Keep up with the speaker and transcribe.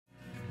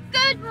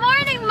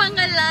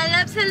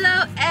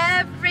Hello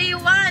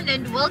everyone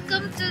and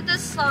welcome to the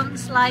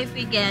Song's Life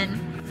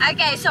again.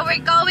 Okay, so we're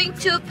going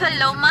to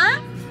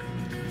Paluma.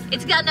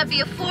 It's gonna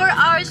be a 4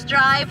 hours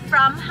drive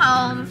from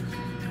home.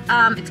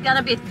 It's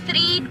gonna be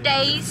 3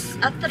 days,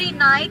 3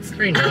 nights.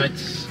 3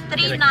 nights.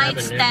 3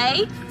 nights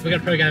stay. We're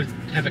probably going to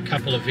have a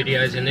couple of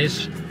videos in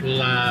this.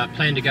 We'll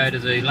plan to go to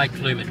the Lake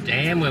Paluma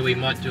Dam where we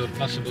might do a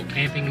possible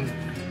camping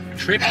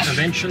trip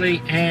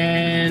eventually,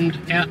 and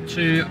out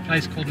to a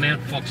place called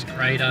Mount Fox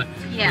Crater,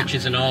 which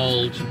is an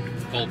old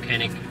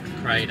volcanic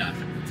crater.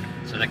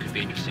 So that could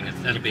be interesting.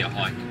 That'll be a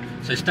hike.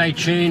 So stay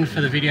tuned for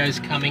the videos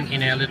coming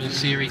in our little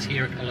series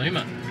here at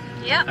Paluma.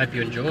 Yeah. Hope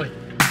you enjoy.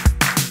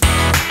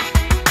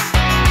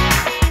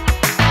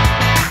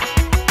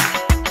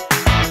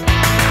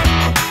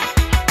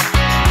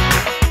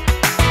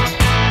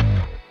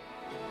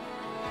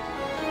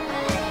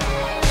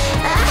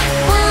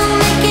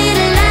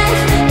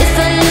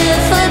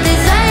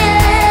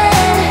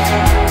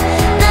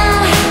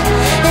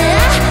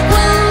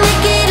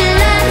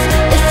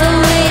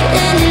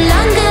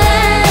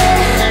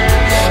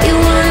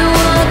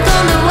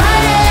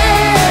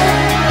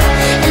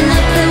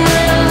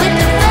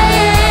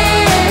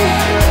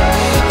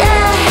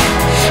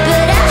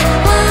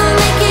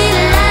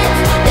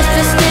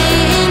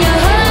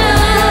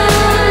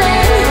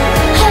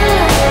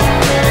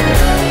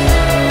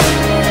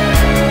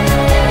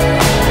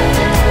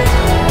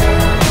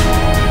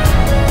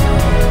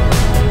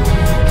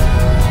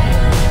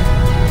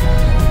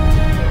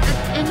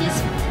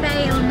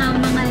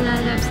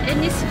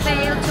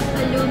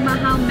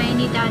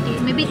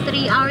 Maybe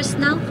 3 hours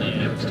now?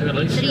 Yeah, let's do at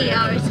least 3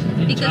 hours.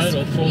 Because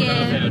total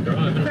 4.5 hour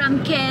drive.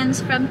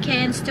 From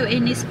Cairns to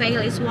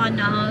Innisfail is 1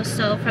 hour.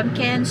 So from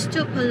Cairns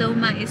to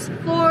Paluma is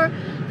 4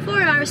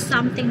 hours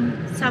something.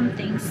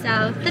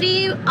 So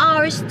 3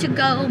 hours to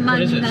go.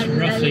 What is it? It's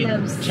roughly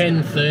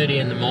 10:30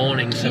 in the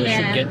morning, so we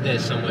should get there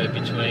somewhere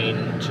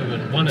between 2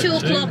 and 1 2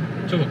 and 2. o'clock.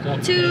 2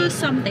 o'clock. 2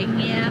 something,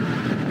 yeah.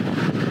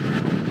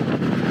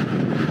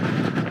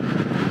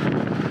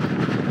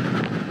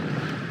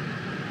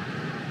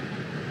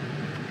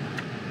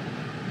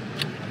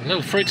 A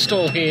little fruit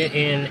stall here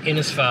in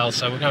Innisfail,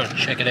 so we're going to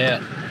check it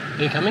out.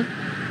 Are you coming?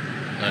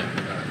 No.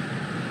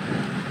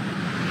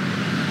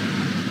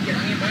 Get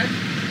on your boat.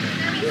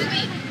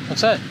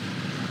 What's that?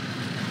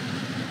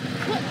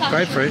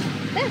 Grapefruit.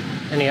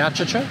 Any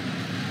artichoke?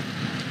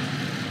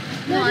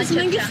 No, it's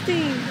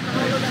mangosteen.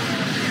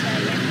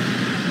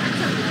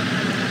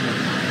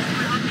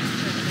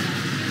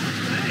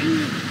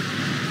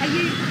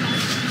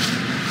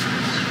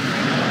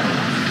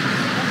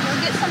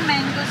 We'll get some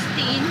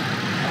mangosteen.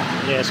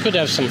 Yeah, it's good to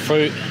have some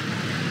fruit.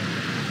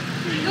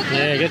 Look,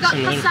 Yeah, get some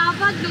of them.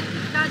 cassava. Look,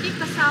 Daddy,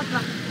 cassava.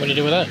 What do you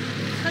do with that?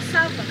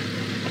 Cassava.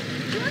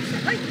 Do you want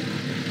some? Like,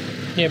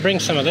 Yeah, bring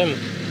some of them.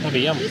 That'll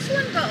be yum. this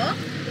one though,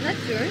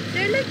 that's yours.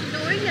 They're like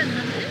durian,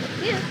 aren't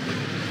they?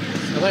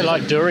 Yeah. Are they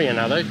like durian,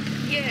 are they?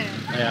 Yeah.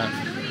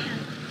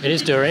 Yeah. It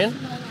is durian?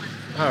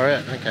 Oh,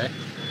 right, okay.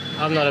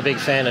 I'm not a big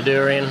fan of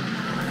durian.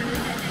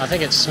 I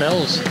think it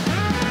smells.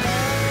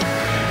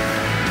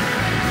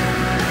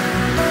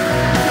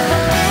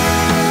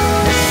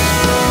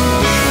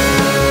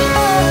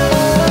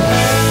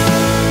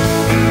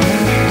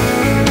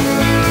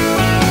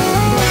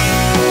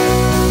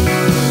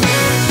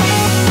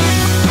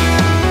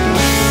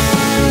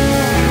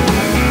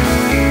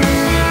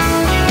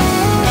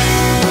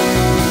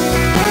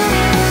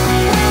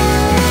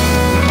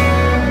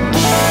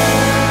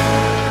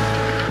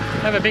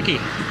 Have a bicky.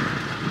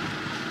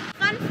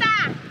 Fun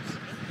fact.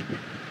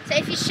 So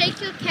if you shake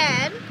your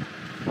can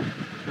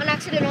on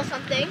accident or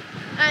something,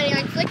 and you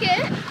like flick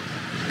it,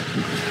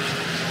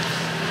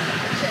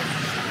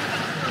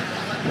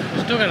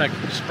 Still gonna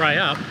spray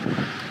up.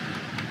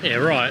 Yeah,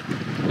 right.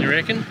 You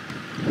reckon?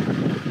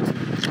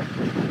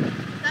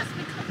 that's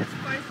because it's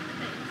frozen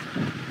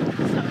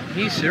things. Are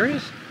you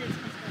serious?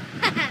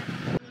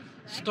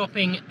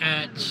 Stopping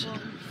at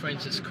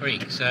Francis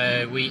Creek.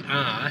 So we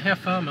are, how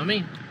far,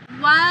 Mummy?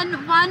 1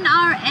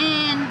 hour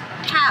and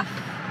half.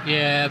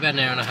 Yeah, about an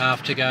hour and a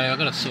half to go. I've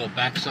got a sore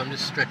back, so I'm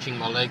just stretching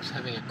my legs,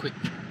 having a quick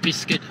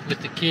biscuit with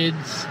the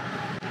kids,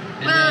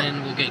 and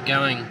then we'll get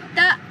going.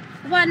 The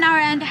 1 hour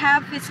and a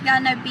half is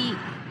gonna be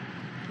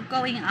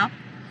going up.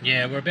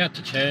 Yeah, we're about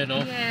to turn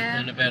off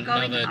in about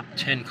another up.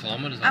 10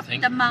 kilometres, I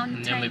think. The mountain.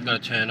 And then we've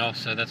got to turn off,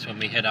 so that's when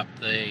we head up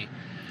the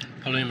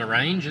Paluma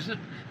Range, is it?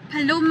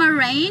 Paluma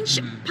Range,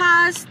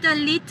 past the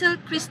Little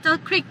Crystal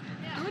Creek.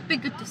 It would be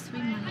good to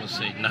swim in. We'll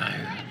see. No,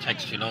 it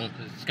takes too long,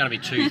 because it's going to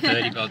be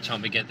 2:30 by the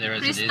time we get there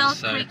as Crystal it is.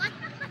 So, Creek.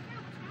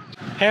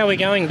 how are we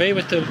going, B,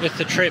 with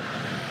the trip?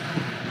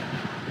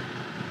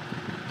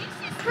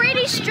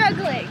 Pretty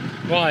struggling.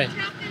 Why?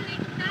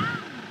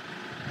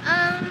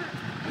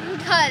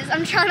 Because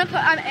I'm trying to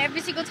put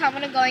every single time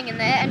when I'm going in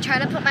there and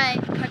trying to put my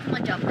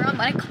Pokemon jumper on,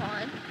 but I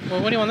can't.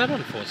 Well, what do you want that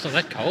on for? It's not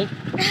that cold.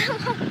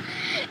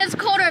 It's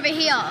cold over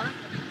here.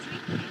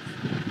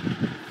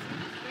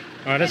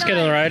 Alright, let's get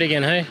on the road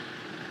again, hey?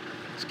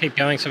 Let's keep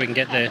going so we can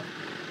get there.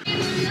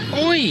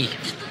 Oi!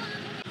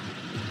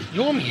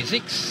 Your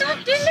music's...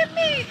 Don't let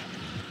me...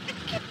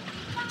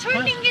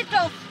 turning it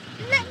off.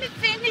 Let me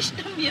finish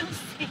the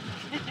music.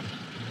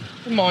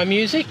 My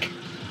music?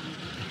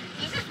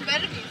 This is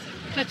better music.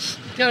 That's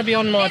going to be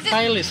on my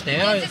playlist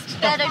now. This is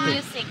better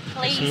music,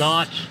 please. It's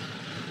not.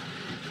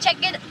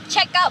 Check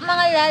out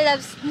mga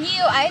lalabs.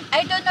 New. I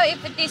don't know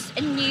if it is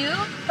new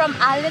from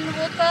Alan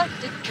Walker.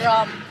 The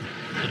drum.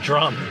 The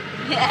drum.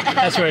 Yeah.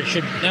 That's where it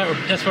should.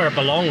 That's where it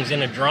belongs,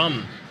 in a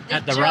drum.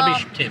 At the drum.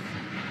 rubbish tip.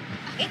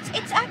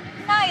 It's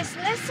nice.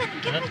 Listen,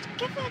 give it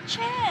a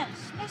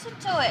chance. Listen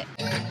to it.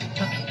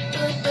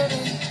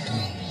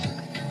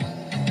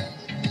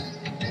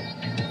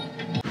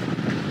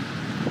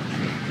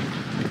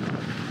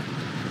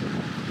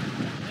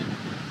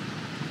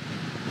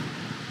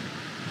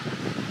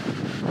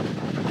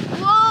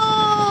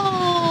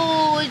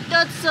 Whoa,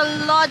 that's a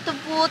lot of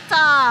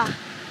water.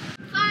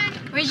 Fun.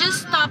 We're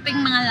just stopping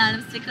mga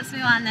lalabs because we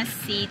wanna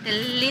see the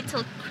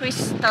little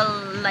crystal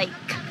lake.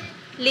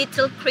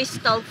 Little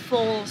crystal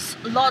falls,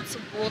 lots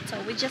of water.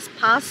 We just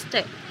passed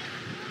it.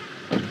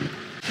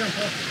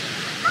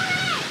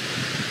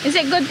 Is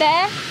it good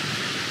there?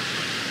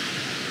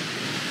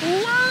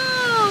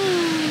 Wow!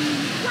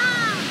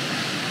 Wow.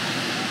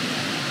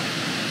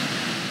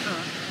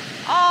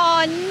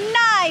 Oh,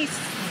 nice!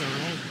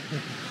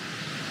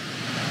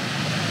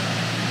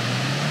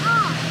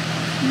 Oh.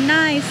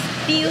 Nice,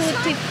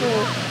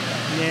 beautiful.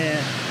 Yeah,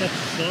 that's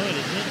the side,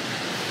 isn't it?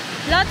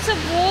 Lots of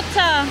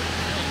water.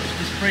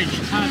 This bridge,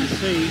 it's hard to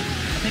see. I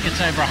think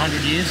it's over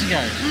 100 years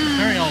ago.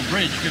 Very old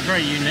bridge, but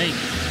very unique.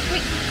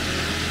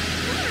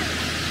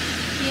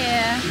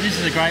 Yeah. This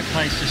is a great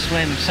place to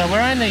swim. So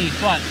we're only,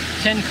 what,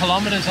 10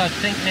 kilometres I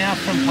think now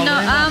from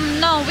Paluma?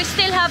 No, we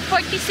still have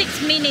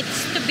 46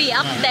 minutes to be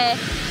up there.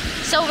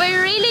 So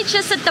we're really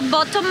just at the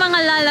bottom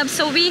mga lalab.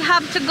 So we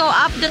have to go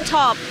up the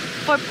top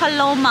for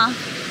Paluma.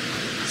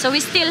 So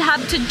we still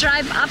have to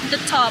drive up the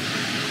top.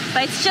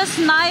 But it's just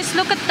nice.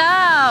 Look at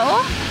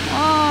that.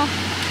 Oh.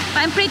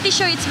 I'm pretty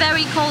sure it's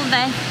very cold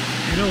there.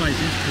 It always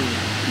is cool.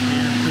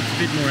 Yeah, it's a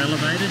bit more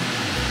elevated.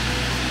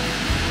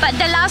 But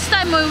the last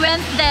time we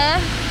went there,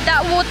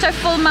 that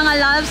waterfall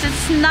mga loves,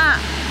 it's not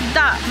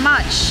that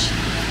much.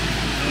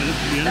 Oh, it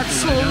looks beautiful.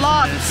 That's though,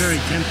 lots. It's very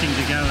tempting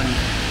to go and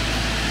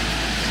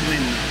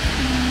swim.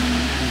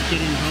 And get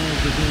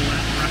involved with all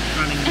that rough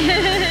running.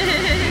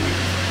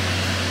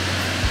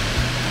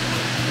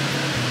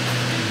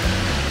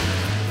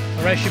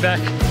 I'll race you back.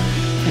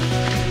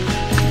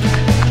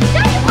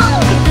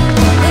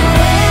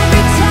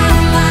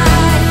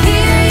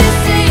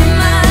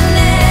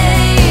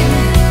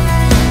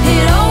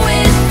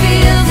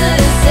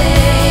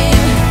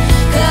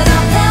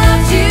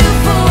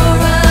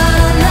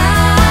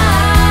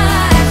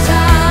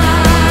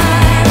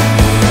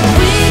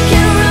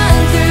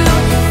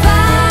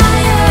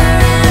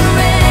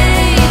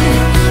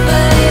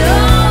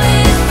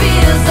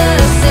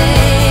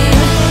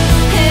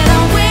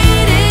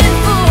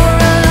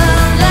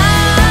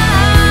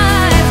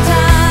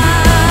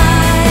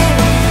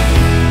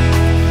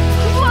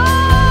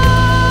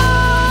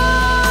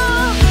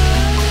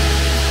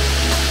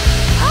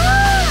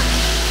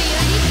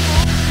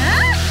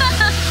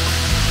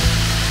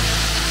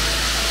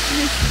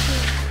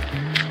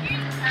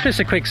 Just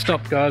a quick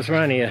stop, guys. We're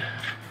only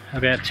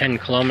about 10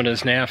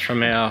 kilometres now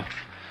from our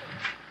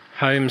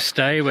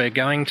homestay we're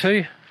going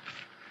to.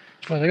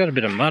 Well, they've got a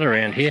bit of mud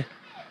around here.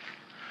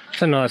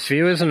 It's a nice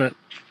view, isn't it?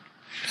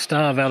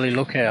 Star Valley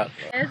Lookout.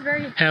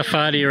 How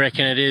far do you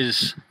reckon it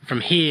is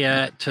from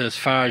here to as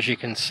far as you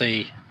can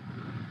see?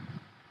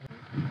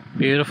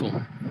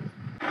 Beautiful.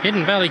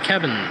 Hidden Valley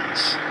Cabins.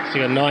 So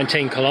you got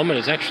 19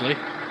 kilometres actually.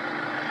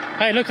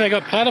 Hey, look, they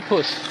got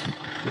platypus.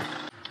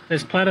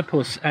 There's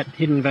platypus at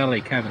Hidden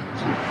Valley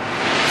Cabins.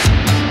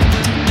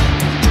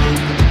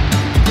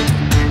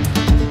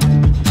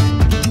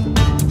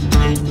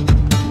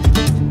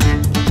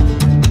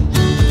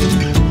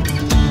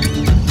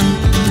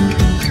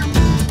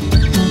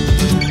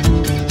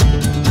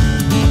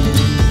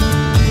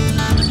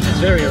 It's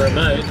very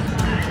remote.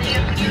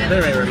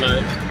 Very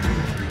remote.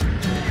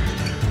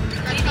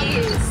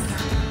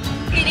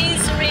 It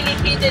is really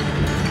hidden.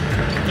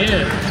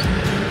 Yeah.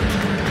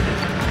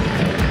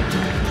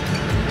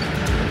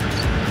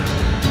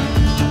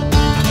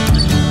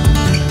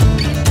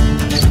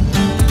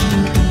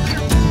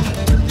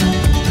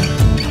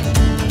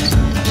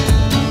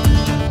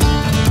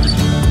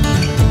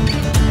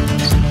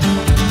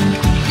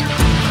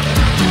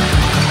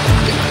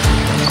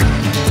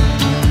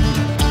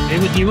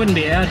 You wouldn't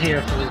be out here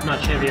if there was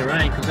much heavier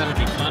rain because that would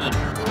be flooded.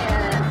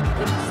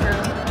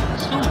 Yeah,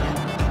 it's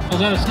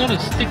Although it's not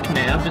as thick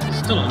now, but there's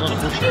still a lot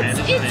of bush around,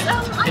 isn't there? It's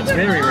I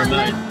very don't know,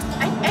 remote.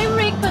 I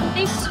reckon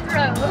this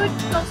road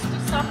goes to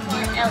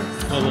somewhere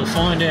else. Well, we'll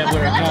find out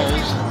where it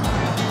goes.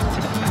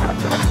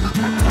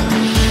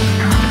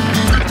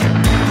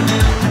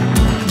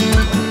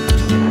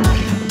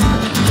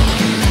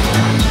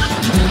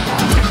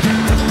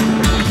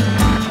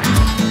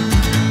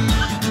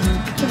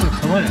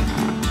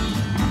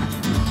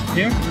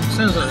 Here? It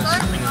says that it's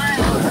something.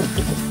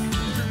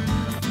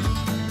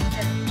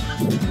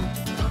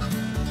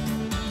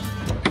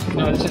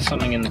 No, this is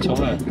something in the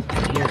tyre.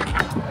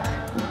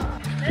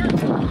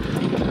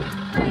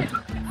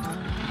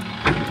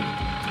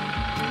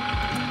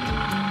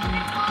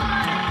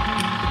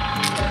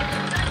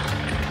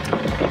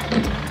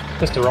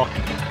 Just a rock.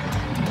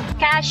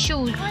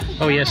 Cashews.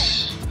 Oh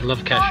yes, I love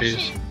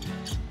cashews.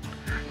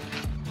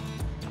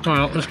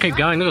 Alright, let's keep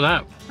going, look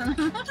at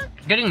that.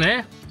 Getting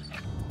there.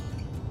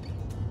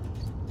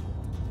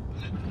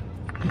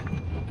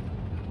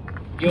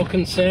 You're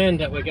concerned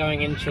that we're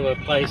going into a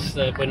place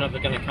that we're never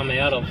going to come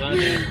out of,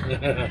 aren't you?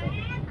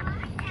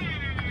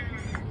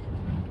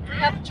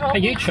 Hey,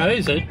 you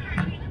chose it.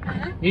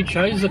 You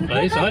chose the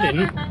place, I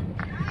didn't.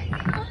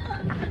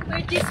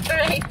 We're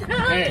desperate.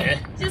 Yeah.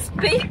 Just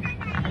pick.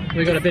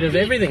 We got a bit of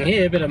everything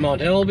here, a bit of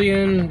Mount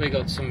Albion, we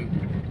got some...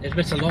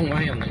 It's a long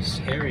way on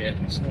this area.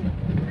 It's not,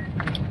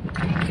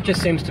 it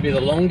just seems to be the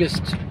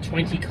longest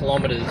 20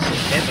 kilometres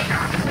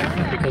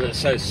ever because it's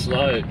so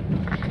slow.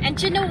 And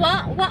you know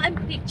what? What I'm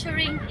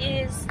picturing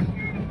is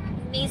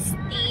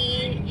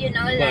misty, you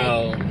know,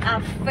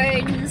 like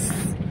ferns.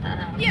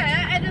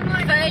 Yeah, and then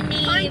like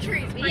ferny, pine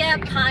trees.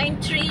 Pine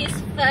trees,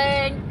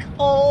 fern,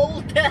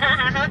 cold.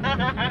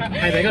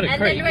 Hey, they got a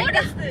creek. What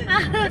is this?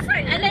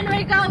 And then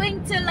we're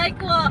going to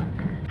like what?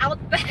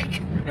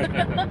 Outback.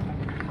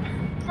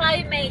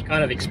 Climate.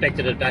 Kind of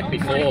expected it back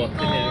before,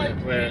 yeah,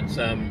 where it's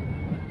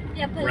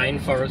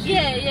rainforest.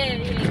 Yeah.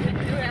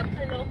 We're at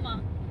Paluma.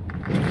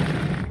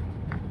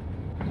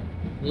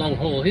 Long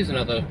haul, here's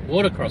another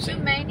water crossing.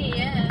 Too many,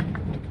 yeah.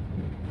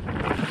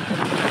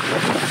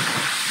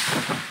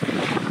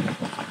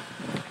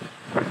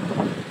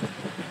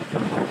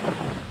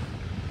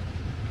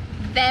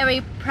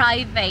 Very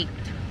private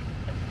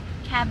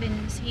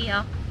cabins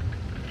here.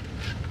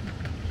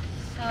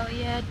 So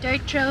yeah,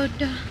 dirt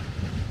road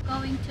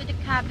going to the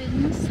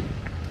cabins.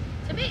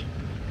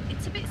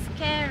 It's a bit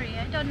scary.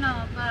 I don't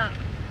know, but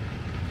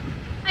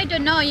I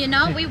don't know, you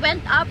know, we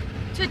went up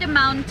to the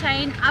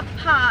mountain up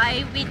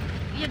high with,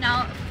 you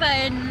know,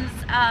 ferns,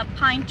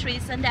 pine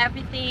trees and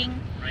everything,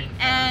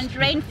 and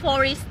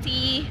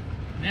rainforesty.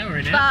 Now we're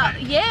in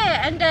But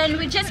yeah, and then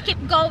we just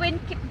keep going,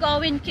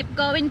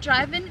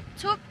 driving. It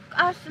took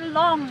us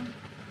long.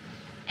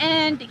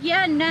 And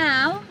yeah,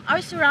 now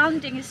our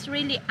surrounding is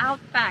really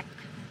outback.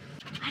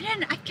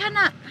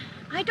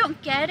 I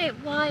don't get it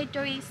why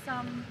there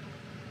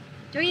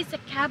is a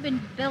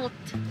cabin built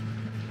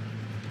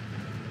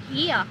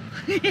here.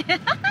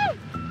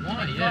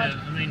 Why? Yeah,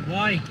 I mean,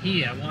 why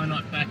here? Why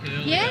not back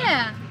earlier?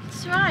 Yeah,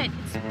 that's right.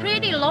 It's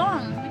pretty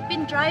long. We've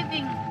been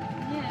driving.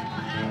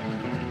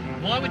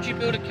 Yeah. Why would you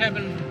build a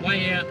cabin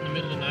way out in the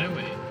middle of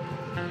nowhere?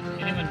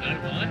 Anyone know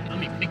why? I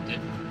mean, picked it.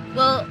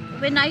 Well,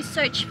 when I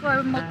searched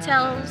for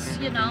motels,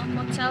 you know,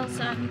 and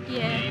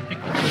Yeah, you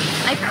picked it.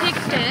 I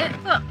picked it,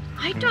 but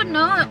I don't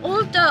know.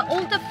 All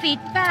the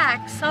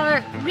feedbacks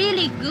are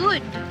really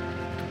good.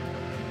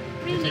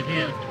 Really What's it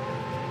here? good.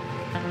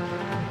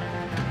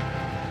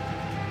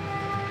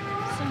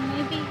 So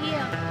maybe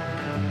here.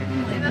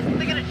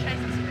 They're gonna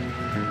chase us.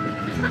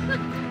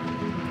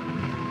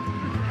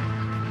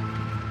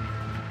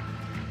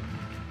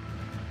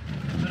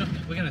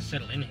 We're going to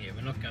settle in here.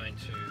 We're not going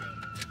to...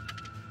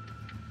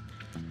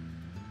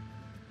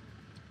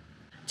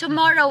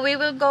 Tomorrow we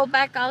will go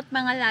back out,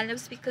 mga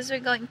lalabs, because we're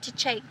going to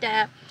check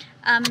the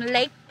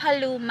Lake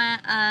Paluma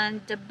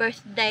and the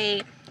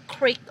Birthday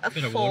Creek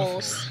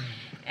Falls.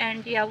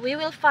 And yeah, we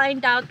will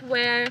find out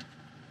where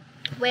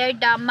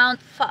the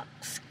Mount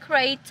Fox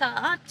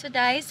crater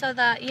today, so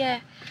that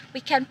yeah,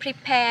 we can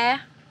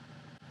prepare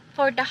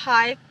for the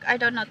hike. I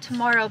don't know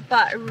tomorrow,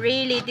 but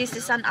really this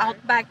is an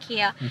outback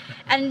here.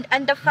 And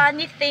the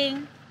funny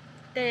thing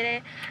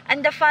to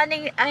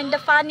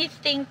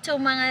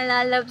mga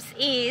lalabs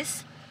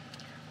is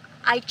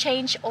I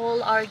changed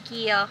all our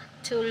gear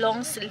to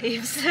long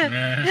sleeves and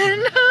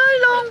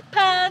long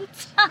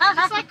pants.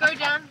 Just like go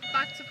down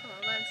back to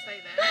Paluma and stay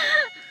there.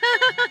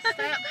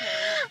 Stay up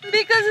there.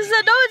 Because I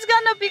said, oh, it's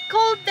gonna be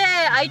cold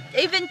there. I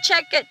even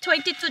checked it,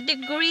 22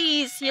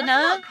 degrees, you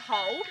know. That's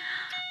not cold.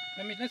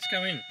 Let's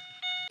go in.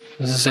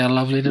 This is our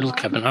lovely little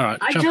cabin. All right,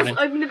 jump in.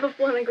 I opened it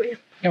before and I got you.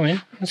 Go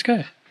in. Let's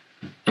go.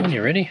 When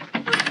you're ready.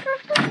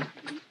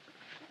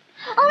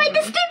 Oh wait,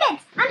 there's 2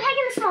 beds. I'm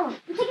taking the small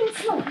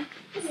one.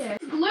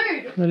 It's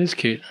glued. That is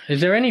cute.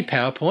 Is there any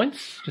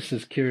PowerPoints? Just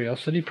as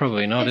curiosity?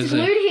 Probably not, It's is it?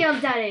 glued here,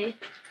 Daddy.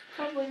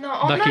 Probably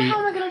not. Oh Lucky. no, how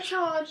am I going to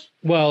charge?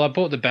 Well, I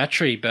bought the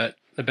battery, but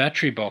the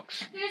battery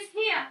box. Here's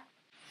here.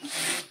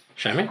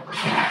 Show me.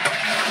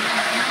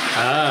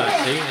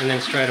 Ah, see? And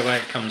then straight away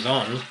it comes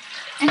on.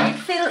 And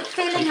it's You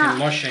filling can up.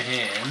 wash your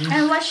hands.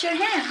 And wash your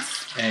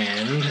hands.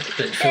 And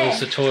it fills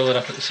the toilet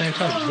up at the same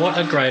time. What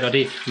a great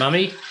idea.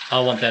 Mummy, I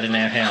want that in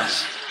our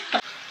house.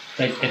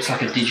 It's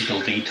like a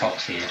digital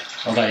detox here,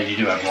 although you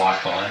do have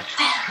Wi-Fi.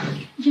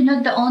 You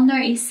know, the owner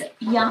is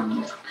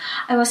young.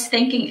 I was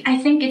thinking, I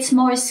think it's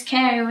more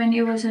scary when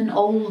he was an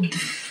old.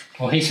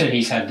 Well, he said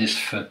he's had this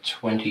for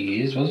 20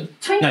 years, was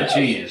it? 20 No,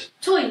 2 years.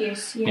 2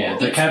 years, yeah. Yeah,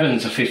 the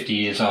cabins are 50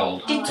 years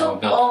old. They They were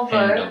took built, over.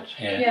 hand built,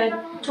 yeah.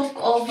 Yeah, took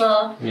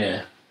over.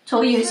 Yeah.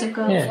 2 years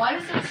ago. Yeah. Why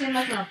does it seem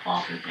like an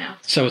apartment now?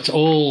 So it's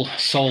all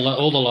solar,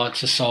 all the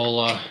lights are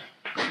solar.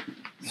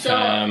 So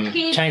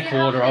Tank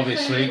water,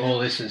 obviously, all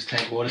this is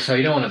tank water, so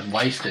you don't want to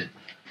waste it.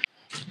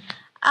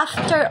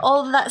 after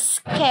all that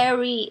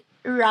scary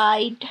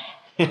drive,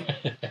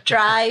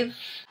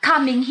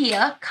 coming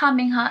here,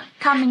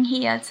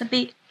 it's a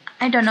bit,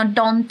 I don't know,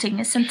 daunting,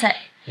 isn't it?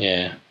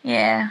 Yeah.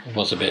 Yeah. It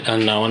was a bit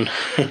unknown.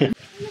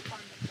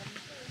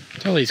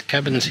 All these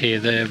cabins here,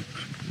 they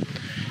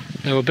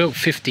were built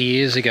 50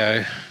 years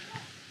ago.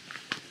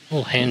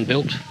 All hand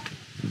built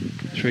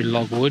through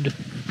log wood.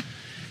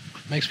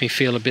 Makes me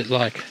feel a bit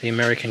like the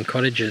American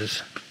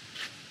cottages.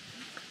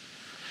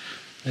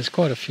 There's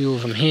quite a few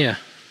of them here.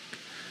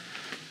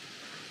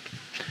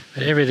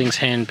 But everything's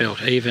hand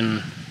built,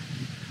 even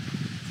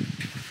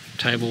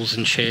tables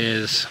and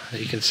chairs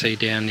that you can see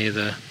down near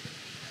the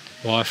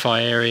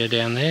Wi-Fi area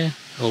down there,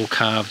 all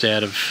carved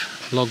out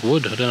of log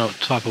wood. I don't know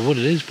what type of wood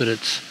it is, but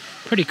it's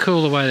pretty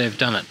cool the way they've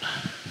done it.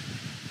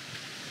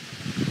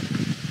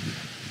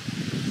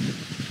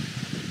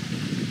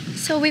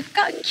 So we've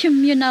got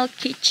communal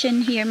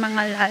kitchen here,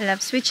 mga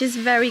lalabs, which is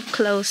very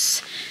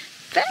close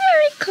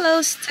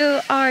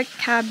to our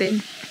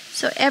cabin.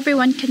 So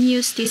everyone can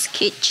use this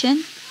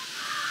kitchen.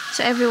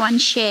 So everyone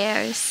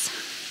shares.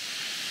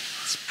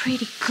 It's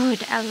pretty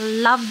good. I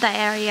love the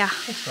area.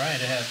 It's great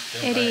to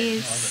have. It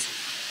is.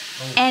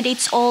 And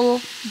it's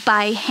all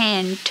by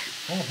hand,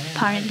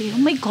 apparently. Oh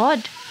my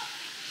god.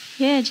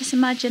 Yeah, just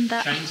imagine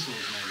that. Chainsaws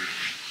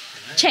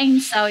maybe.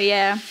 Chainsaw,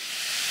 yeah.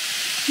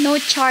 No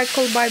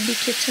charcoal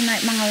barbecue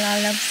tonight, mga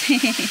lalabs.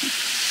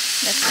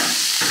 That's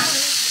it.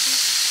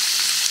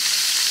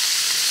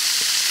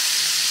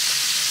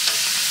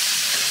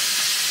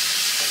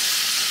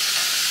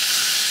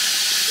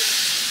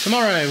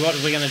 Tomorrow, what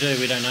are we going to do?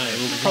 We don't know.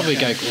 We'll probably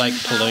go Lake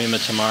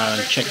Paluma tomorrow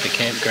and check the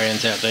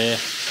campgrounds out there.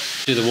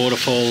 Do the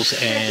waterfalls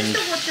and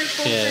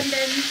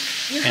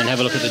and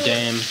have a look at the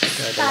dam.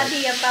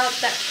 Study about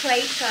that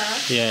crater.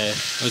 Yeah,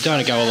 we don't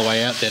want to go all the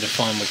way out there to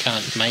find we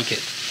can't make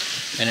it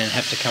and then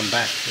have to come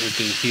back. It would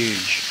be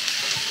huge.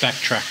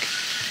 Backtrack.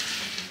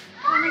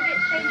 Wanna get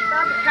changed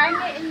up? Hang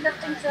it in the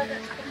thing so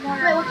that's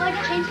tomorrow. Wait, what can I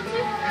get changed into?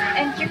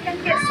 And you can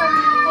get some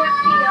food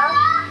here.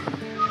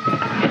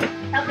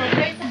 Okay,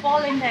 there's a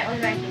ball in there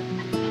already.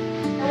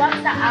 The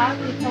ones that out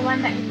is the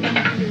one that you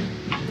can do.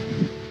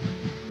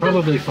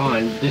 Probably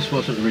fine. This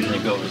wasn't originally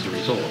built as a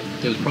resort.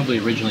 It was probably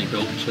originally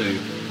built to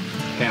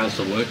house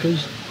the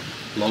workers,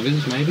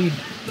 loggers maybe,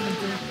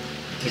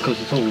 because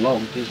it's all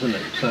logged, isn't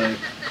it? So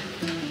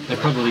they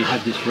probably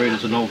had this route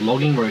as an old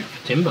logging route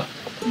for timber.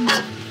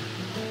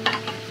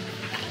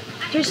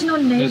 There's no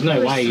neighbors. There's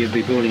no way you'd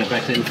be building it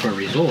back then for a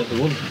resort. There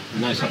wasn't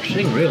no such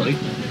thing really.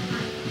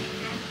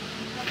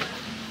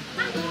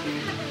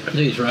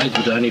 These roads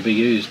would only be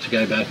used to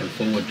go back and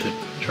forward to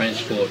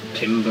transport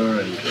timber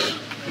and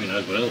who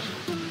knows what else.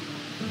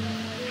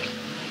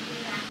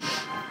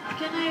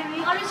 Can I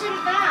read? What is it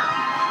about?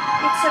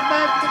 It's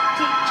about the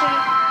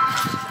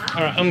teacher.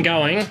 Alright, I'm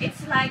going.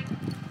 It's like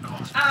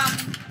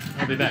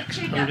I'll be back.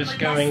 I'm just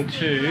going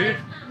to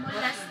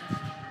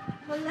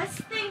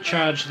molesting.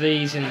 charge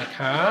these in the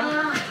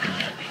car.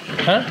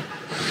 Huh?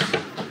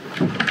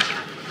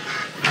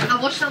 I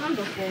watched that one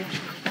before.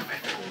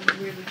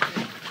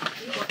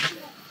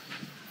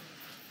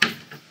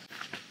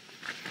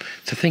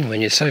 It's the thing,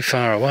 when you're so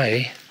far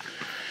away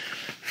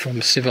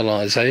from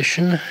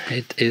civilization,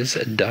 it is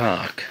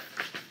dark.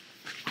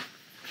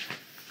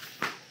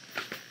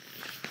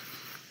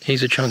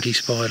 He's a chunky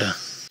spider.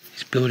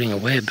 He's building a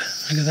web.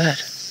 Look at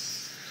that.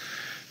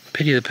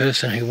 Pity the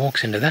person who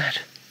walks into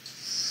that.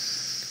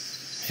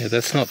 Yeah,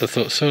 that's not the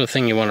sort of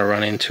thing you want to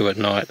run into at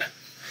night.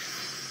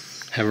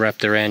 Have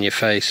wrapped around your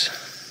face.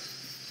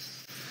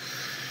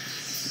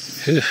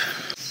 Whew.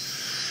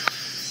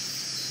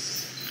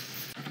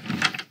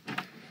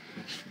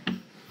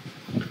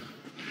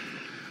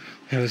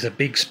 There was a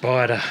big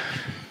spider.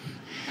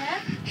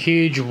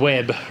 Huge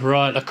web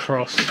right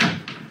across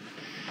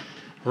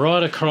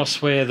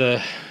where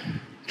the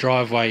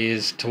driveway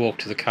is to walk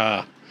to the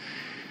car.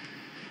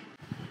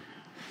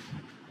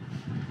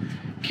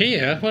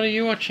 Kia, what are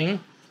you watching?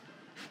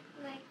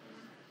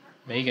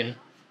 Megan.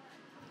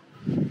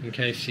 In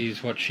case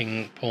she's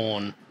watching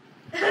porn.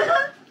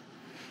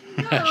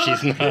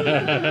 She's not.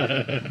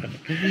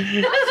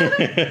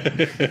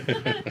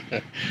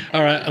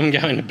 Alright, I'm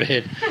going to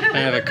bed. I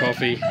have a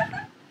coffee.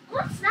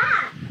 What's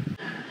that?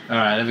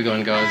 Alright, have a good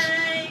one, guys.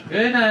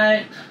 Good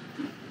night.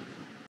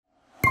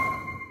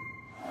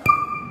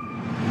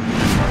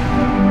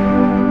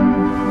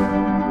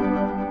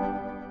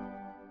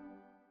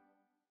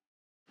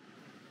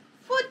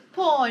 Food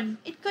porn.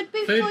 It could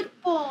be Food- food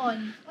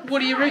porn. What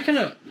do you reckon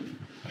of?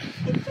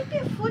 It could be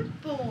food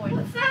porn.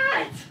 What's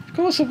that? Of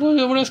course,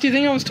 what else do you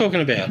think I was talking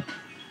about?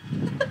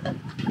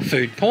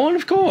 Food porn,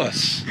 of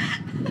course.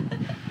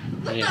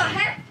 What the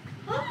heck?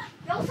 Huh?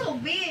 You're so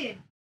weird.